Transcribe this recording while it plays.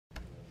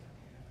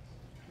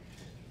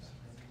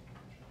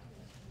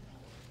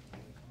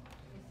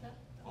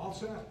all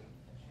set.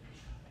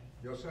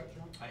 You're set,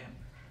 John? I am.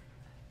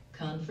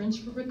 Conference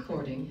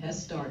recording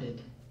has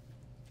started.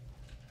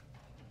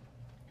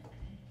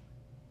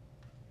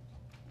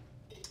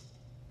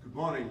 Good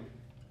morning.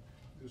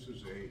 This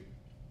is a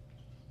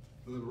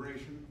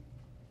deliberation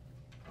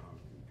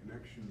in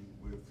connection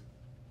with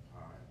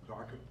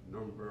docket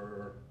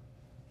number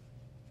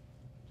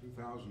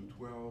 2012-00487,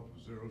 if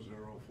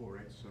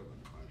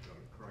I've got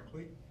it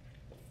correctly.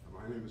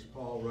 My name is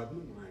Paul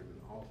Rudman. I am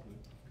an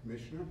alternate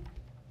commissioner,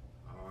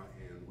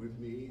 and with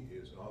me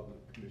is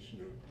alternate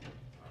commissioner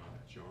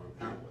John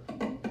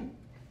Kaply.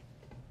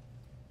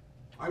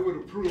 I would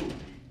approve the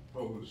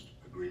proposed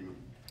agreement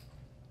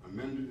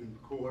amended in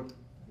accord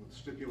with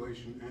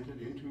stipulation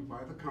entered into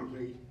by the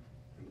company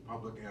and the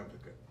public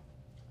advocate.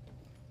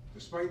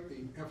 Despite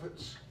the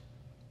efforts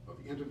of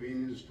the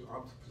interveners to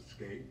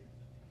obfuscate,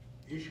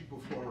 the issue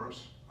before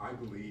us, I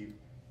believe,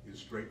 is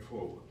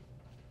straightforward.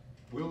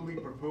 Will the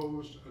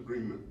proposed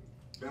agreement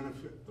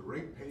benefit the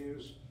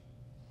ratepayers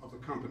of the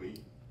company,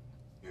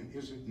 and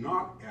is it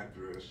not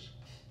adverse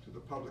to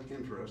the public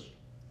interest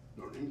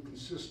nor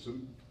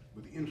inconsistent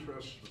with the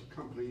interests of the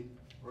company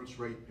or its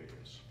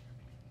ratepayers?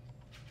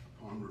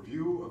 Upon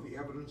review of the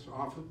evidence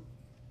offered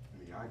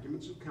and the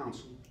arguments of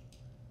counsel,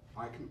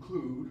 I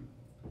conclude,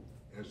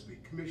 as the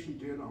Commission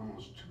did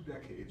almost 2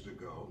 decades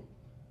ago,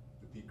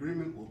 that the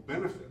agreement will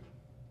benefit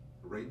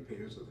the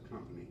ratepayers of the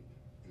company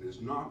and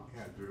is not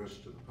adverse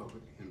to the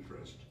public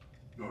interest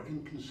nor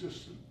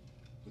inconsistent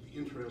with the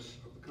interests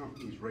of the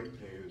company's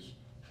ratepayers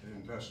and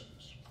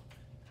investors.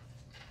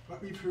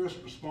 Let me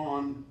first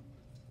respond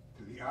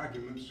to the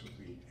arguments of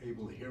the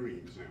able hearing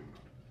examiner.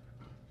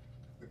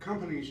 The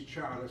company's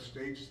charter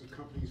states the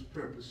company's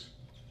purpose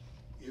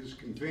is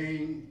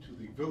conveying to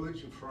the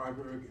village of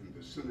Fryeburg and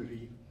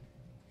vicinity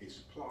a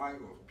supply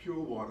of pure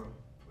water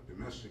for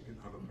domestic and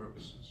other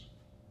purposes.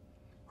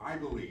 I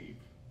believe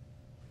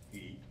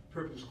the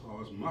purpose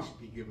clause must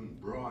be given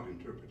broad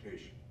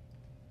interpretation.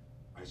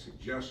 I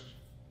suggest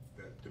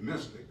that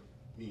domestic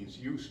means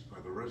used by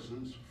the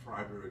residents of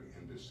Fryeburg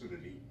and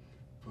vicinity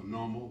for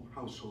normal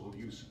household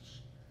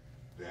uses.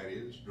 That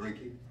is,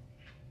 drinking,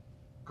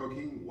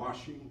 cooking,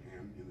 washing,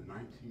 and in the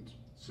 19th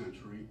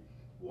century,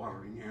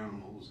 watering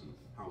animals and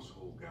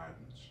household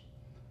gardens.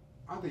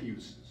 Other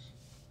uses,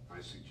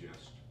 I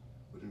suggest,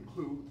 would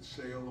include the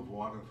sale of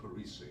water for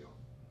resale.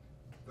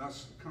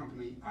 Thus, the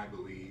company, I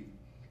believe,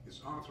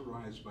 is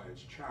authorized by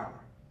its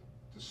charter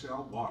to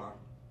sell water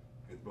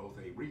at both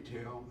a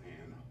retail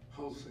and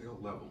wholesale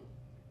level,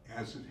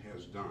 as it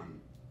has done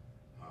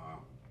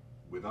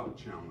without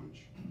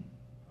challenge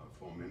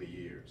for many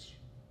years.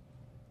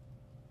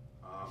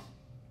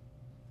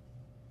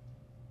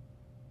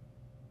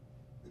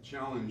 The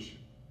challenge,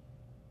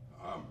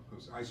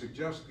 because I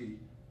suggest the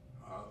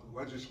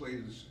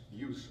legislator's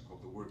use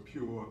of the word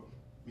pure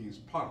means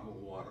potable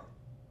water.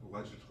 The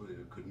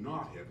legislator could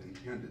not have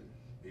intended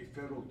a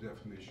federal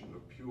definition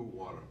of pure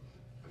water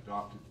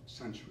adopted a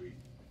century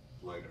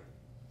later.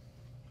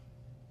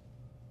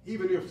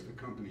 Even if the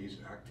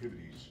company's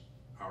activities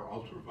are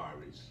ultra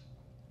vires,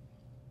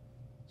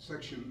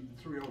 Section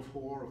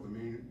 304 of the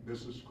Maine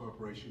Business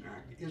Corporation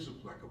Act is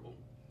applicable,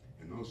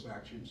 and those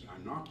actions are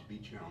not to be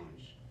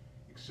challenged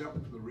except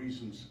for the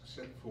reasons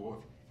set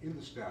forth in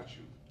the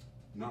statute,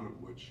 none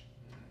of which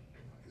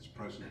is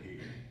present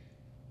here.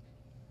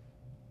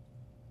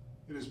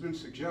 It has been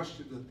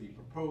suggested that the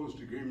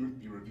proposed agreement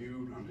be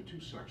reviewed under 2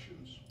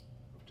 sections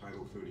of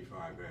Title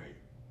 35A.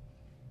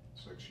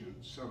 Section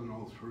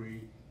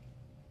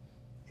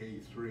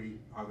 703A3,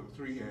 out of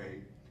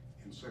 3A,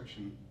 and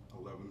Section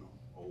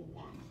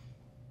 1101.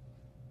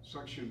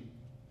 Section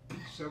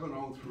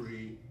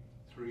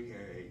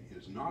 703(3)A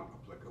is not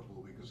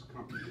applicable because the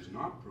company is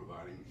not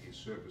providing a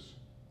service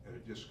at a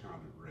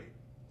discounted rate.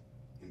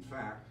 In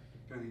fact,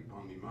 depending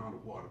upon the amount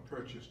of water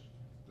purchased,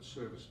 the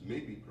service may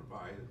be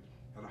provided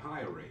at a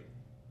higher rate.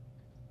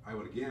 I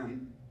would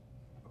again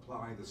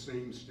apply the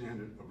same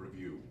standard of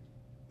review,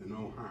 the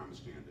no harm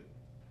standard.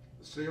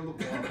 The sale of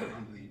water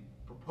under the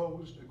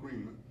proposed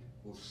agreement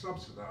will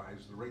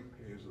subsidize the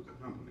ratepayers of the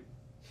company.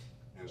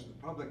 As the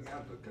public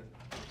advocate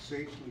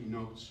sagely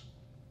notes,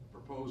 the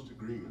proposed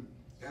agreement,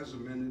 as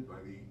amended by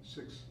the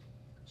 6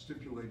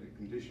 stipulated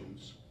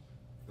conditions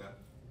that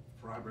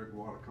Fryeburg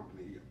Water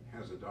Company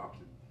has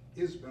adopted,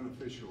 is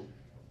beneficial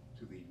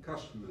to the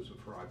customers of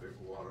Fryeburg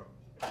Water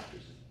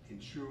because it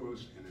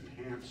ensures an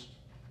enhanced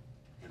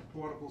and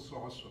portable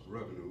source of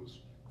revenues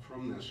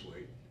from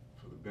Nestle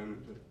for the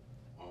benefit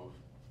of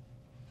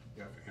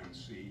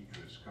FMC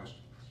and its customers.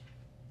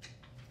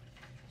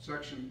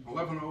 Section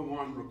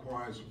 1101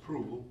 requires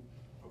approval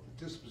of the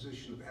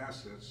disposition of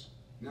assets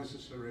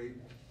necessary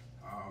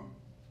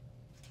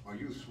or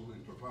useful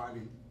in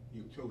providing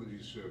utility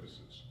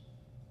services.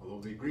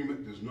 Although the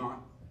agreement does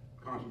not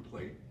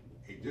contemplate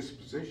a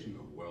disposition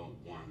of well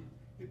 1,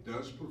 it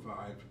does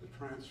provide for the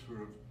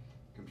transfer of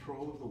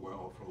control of the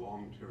well for a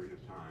long period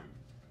of time.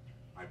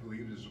 I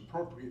believe it is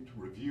appropriate to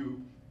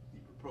review the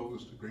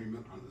proposed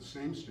agreement under the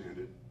same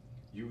standard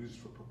used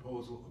for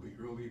proposal of the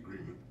early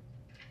agreement,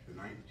 the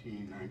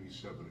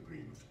 1997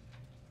 agreement.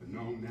 the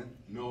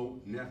no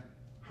net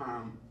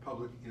harm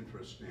public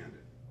interest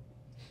standard.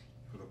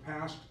 For the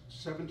past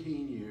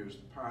 17 years,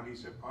 the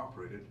parties have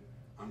operated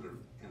under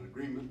an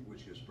agreement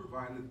which has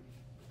provided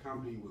the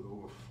company with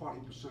over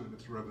 40% of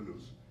its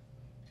revenues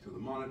to the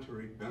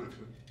monetary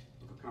benefit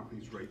of the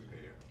company's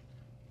ratepayer.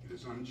 It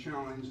is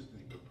unchallenged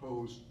that the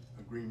proposed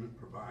agreement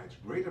provides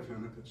greater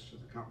benefits to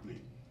the company,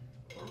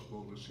 or it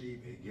will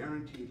receive a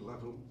guaranteed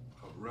level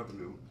of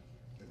revenue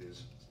that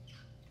is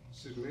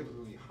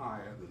significantly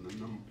higher than the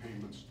minimum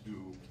payments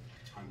due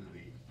under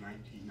the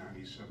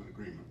 1997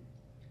 agreement,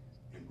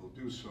 and will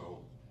do so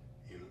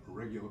in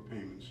regular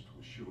payments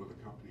to assure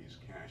the company's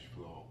cash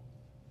flow.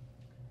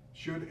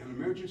 Should an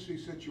emergency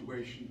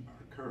situation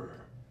occur,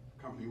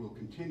 the company will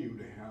continue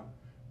to have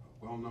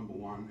well number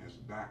one as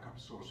a backup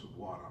source of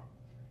water,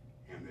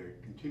 and there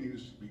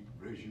continues to be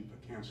provision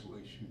for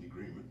cancellation of the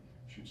agreement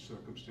should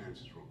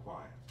circumstances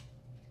require.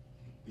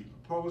 The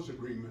proposed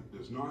agreement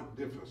does not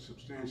differ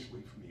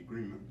substantially from the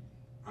agreement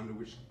under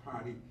which the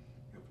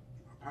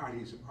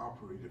parties have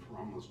operated for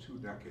almost 2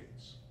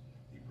 decades.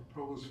 The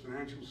proposed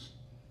financial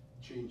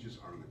changes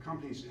are in the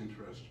company's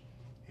interest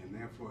and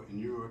therefore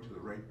inure to the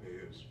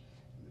ratepayers,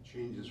 and the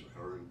changes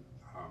are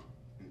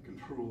in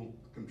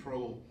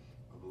control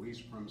of the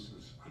leased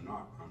premises are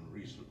not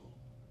unreasonable.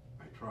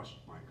 I trust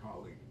my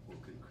colleague will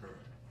concur.